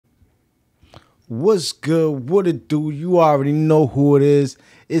What's good? What it do? You already know who it is.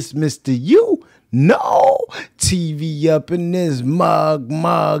 It's Mr. UKNOOo TV up in this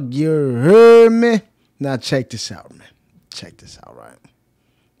mug. You heard me? Now check this out, man. Check this out, right?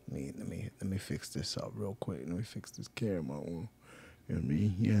 Let me fix this up real quick. Let me fix this camera on. You know what I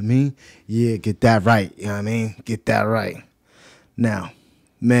mean? You know what I mean? Yeah, get that right. You know what I mean? Get that right. Now,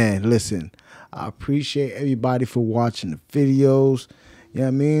 man, listen. I appreciate everybody for watching the videos. You know what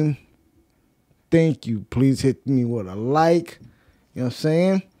I mean? Thank you. Please hit me with a like. You know what I'm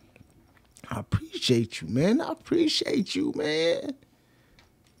saying? I appreciate you, man. I appreciate you, man.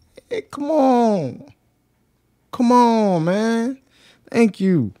 Hey, come on. Come on, man. Thank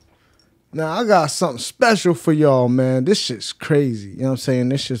you. Now, I got something special for y'all, man. This shit's crazy. You know what I'm saying?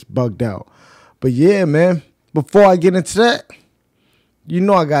 This shit's bugged out. But yeah, man, before I get into that, you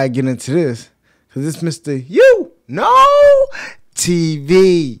know I got to get into this. Because it's Mr. UKNOOo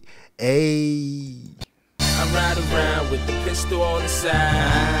TV. Hey. I ride around with the pistol on the side.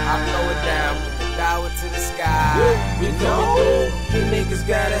 I blow it down, put the dollar to the sky. We coming through, you niggas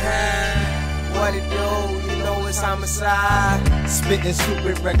gotta hide. What it do, you know it's homicide. Spitting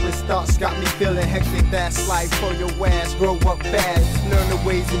stupid reckless thoughts got me feeling hectic. That's life for your ass, grow up fast. Learn the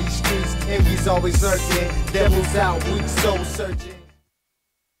ways in these streets, envy's always lurking. Devil's out, weak soul searching.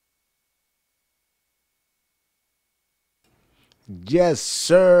 Yes,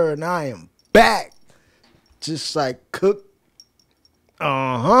 sir, and I am back. Just like Cook.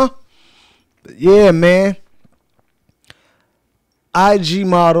 But yeah, man. IG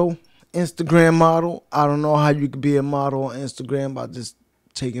model, Instagram model. I don't know how you could be a model on Instagram by just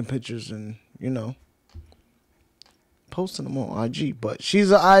taking pictures and, you know, posting them on IG. But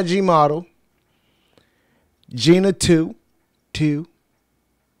she's an IG model. GENA Tew.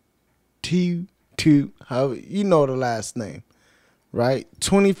 How you know the last name. Right?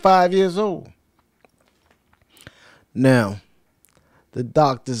 25 years old. Now, the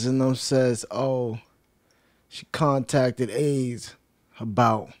doctors in them says, oh, she contacted AIDS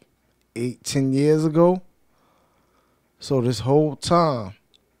about 8-10 years ago. So this whole time,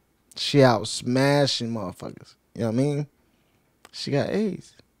 she out smashing motherfuckers. You know what I mean? She got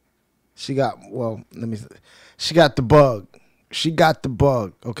AIDS. She got, well, she got the bug. She got the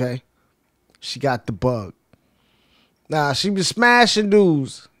bug, okay? She got the bug. Nah, she was smashing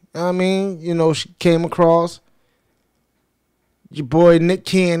dudes. You know what I mean? You know, she came across your boy Nick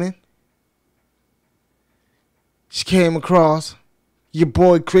Cannon. She came across your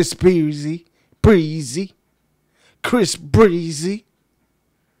boy Chris Breezy. Chris Breezy.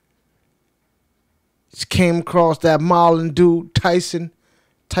 She came across that Marlon dude, Tyson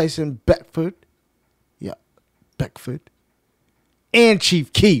Beckford. Yeah, Beckford. And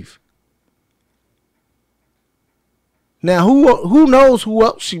Chief Keef. Now, who knows who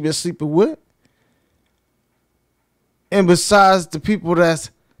else she been sleeping with? And besides the people that's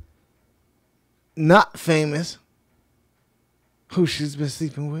not famous, who she's been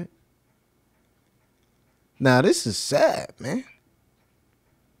sleeping with? Now, this is sad, man.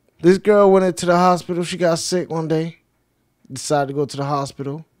 This girl went into the hospital. She got sick one day. Decided to go to the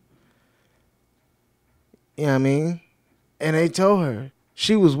hospital. You know what I mean? And they told her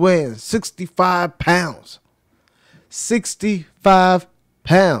she was weighing 65 pounds. 65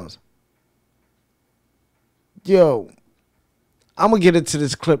 pounds. Yo, I'm gonna get into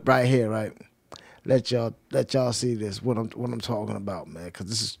this clip right here, right? Let y'all see this, what I'm talking about, man, because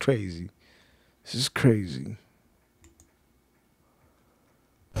this is crazy. This is crazy.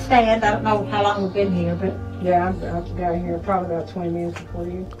 Stand, I don't know how long we've been here, but yeah, I got here probably about 20 minutes before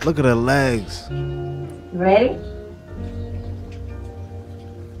you. Look at her legs. Ready?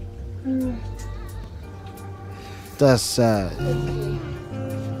 That's sad.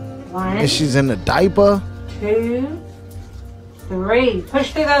 1, And she's in a diaper. 2, 3.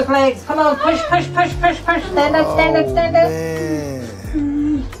 Push through those legs. Come on, push. Stand up.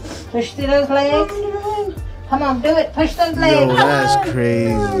 Man. Push through those legs. Come on, do it. Push those legs. Yo, that's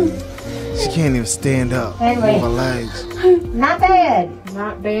crazy. She can't even stand up. Anyway. Move her legs. Not bad.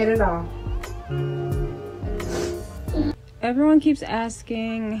 Not bad at all. Everyone keeps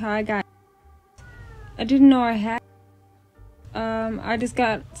asking how I got. I didn't know I had. I just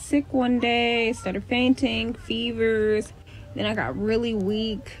got sick one day, started fainting, fevers, then I got really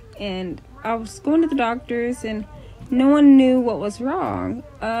weak, and I was going to the doctors, and no one knew what was wrong.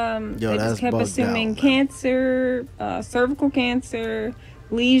 They just kept assuming cancer, cervical cancer,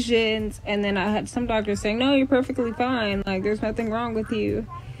 lesions, and then I had some doctors saying, no, you're perfectly fine, like there's nothing wrong with you.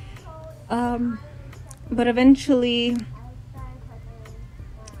 But eventually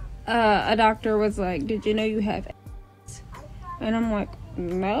a doctor was like, did you know you have AIDS? And I'm like,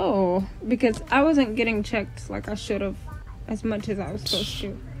 No, because I wasn't getting checked like I should have as much as I was supposed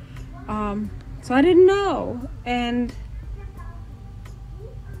to. So I didn't know. And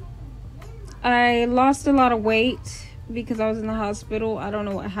I lost a lot of weight because I was in the hospital. I don't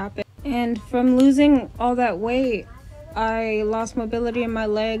know what happened. And from losing all that weight, I lost mobility in my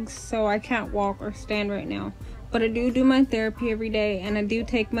legs, so I can't walk or stand right now. But I do my therapy every day, and I do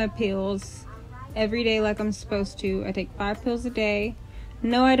take my pills every day like I'm supposed to. I take 5 pills a day.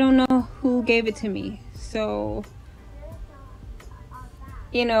 No, I don't know who gave it to me. So,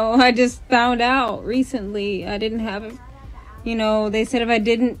 you know, I just found out recently I didn't have it. You know, they said if I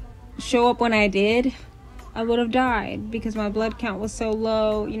didn't show up when I did, I would have died because my blood count was so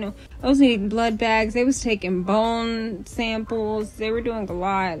low. You know, I was needing blood bags. They was taking bone samples. They were doing a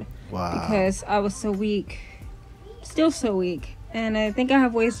lot. Wow. Because I was so weak. Still so weak. And I think I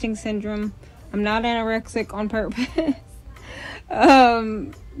have wasting syndrome. I'm not anorexic on purpose.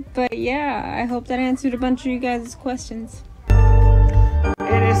 But yeah, I hope that answered a bunch of you guys' questions.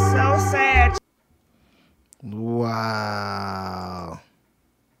 It is so sad. Wow.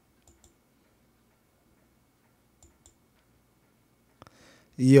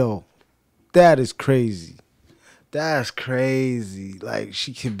 Yo, that is crazy. That's crazy. Like,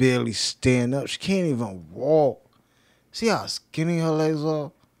 she can barely stand up. She can't even walk. See how skinny her legs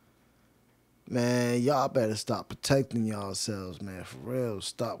are? Man, y'all better stop protecting yourselves, man. For real.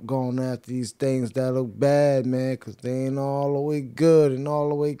 Stop going after these things that look bad, man, because they ain't all the way good and all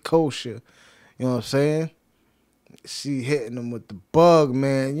the way kosher. You know what I'm saying? She hitting them with the bug,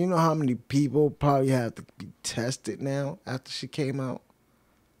 man. You know how many people probably have to be tested now after she came out?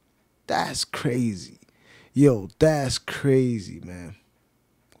 That's crazy. Yo, that's crazy, man.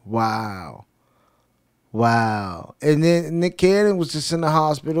 Wow. Wow. And then Nick Cannon was just in the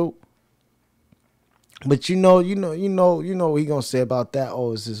hospital. But you know what he gonna say about that?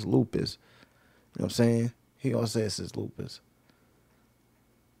 Oh, it's his lupus. You know what I'm saying? He gonna say it's his lupus.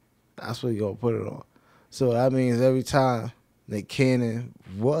 That's what he gonna put it on. So that means every time Nick Cannon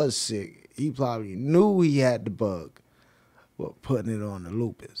was sick, he probably knew he had the bug, but putting it on the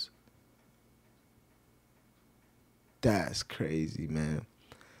lupus. That's crazy, man.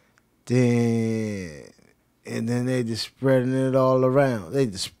 Damn. And then they just spreading it all around. They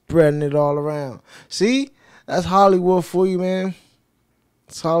just spreading it all around. See? That's Hollywood for you, man.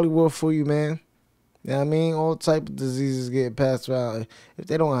 It's Hollywood for you, man. You know what I mean? All type of diseases get passed around. If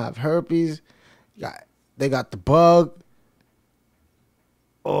they don't have herpes, they got the bug,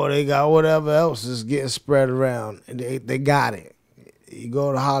 or they got whatever else is getting spread around. And they got it. You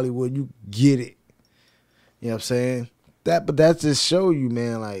go to Hollywood, you get it. You know what I'm saying? But that just show you,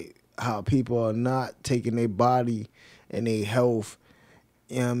 man, like how people are not taking their body and their health,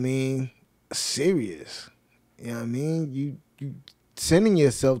 you know what I mean, serious. You know what I mean? You sending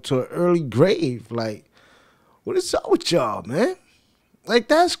yourself to an early grave. Like, what is up with y'all, man? Like,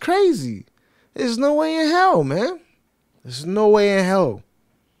 that's crazy. There's no way in hell, man. There's no way in hell.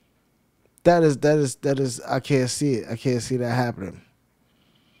 That is, I can't see it. I can't see that happening.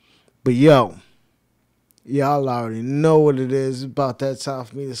 But yo, y'all already know what it is. It's about that time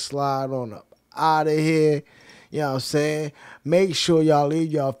for me to slide on up out of here. You know what I'm saying? Make sure y'all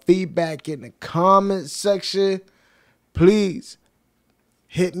leave y'all feedback in the comment section. Please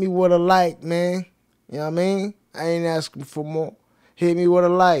hit me with a like, man. You know what I mean? I ain't asking for more. Hit me with a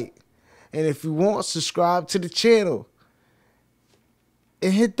like. And if you want, subscribe to the channel.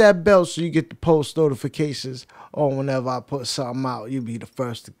 And hit that bell so you get the post notifications on whenever I put something out. You'll be the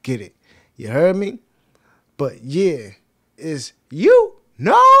first to get it. You heard me? But yeah, it's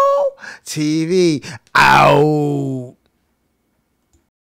UKNOOo TV out.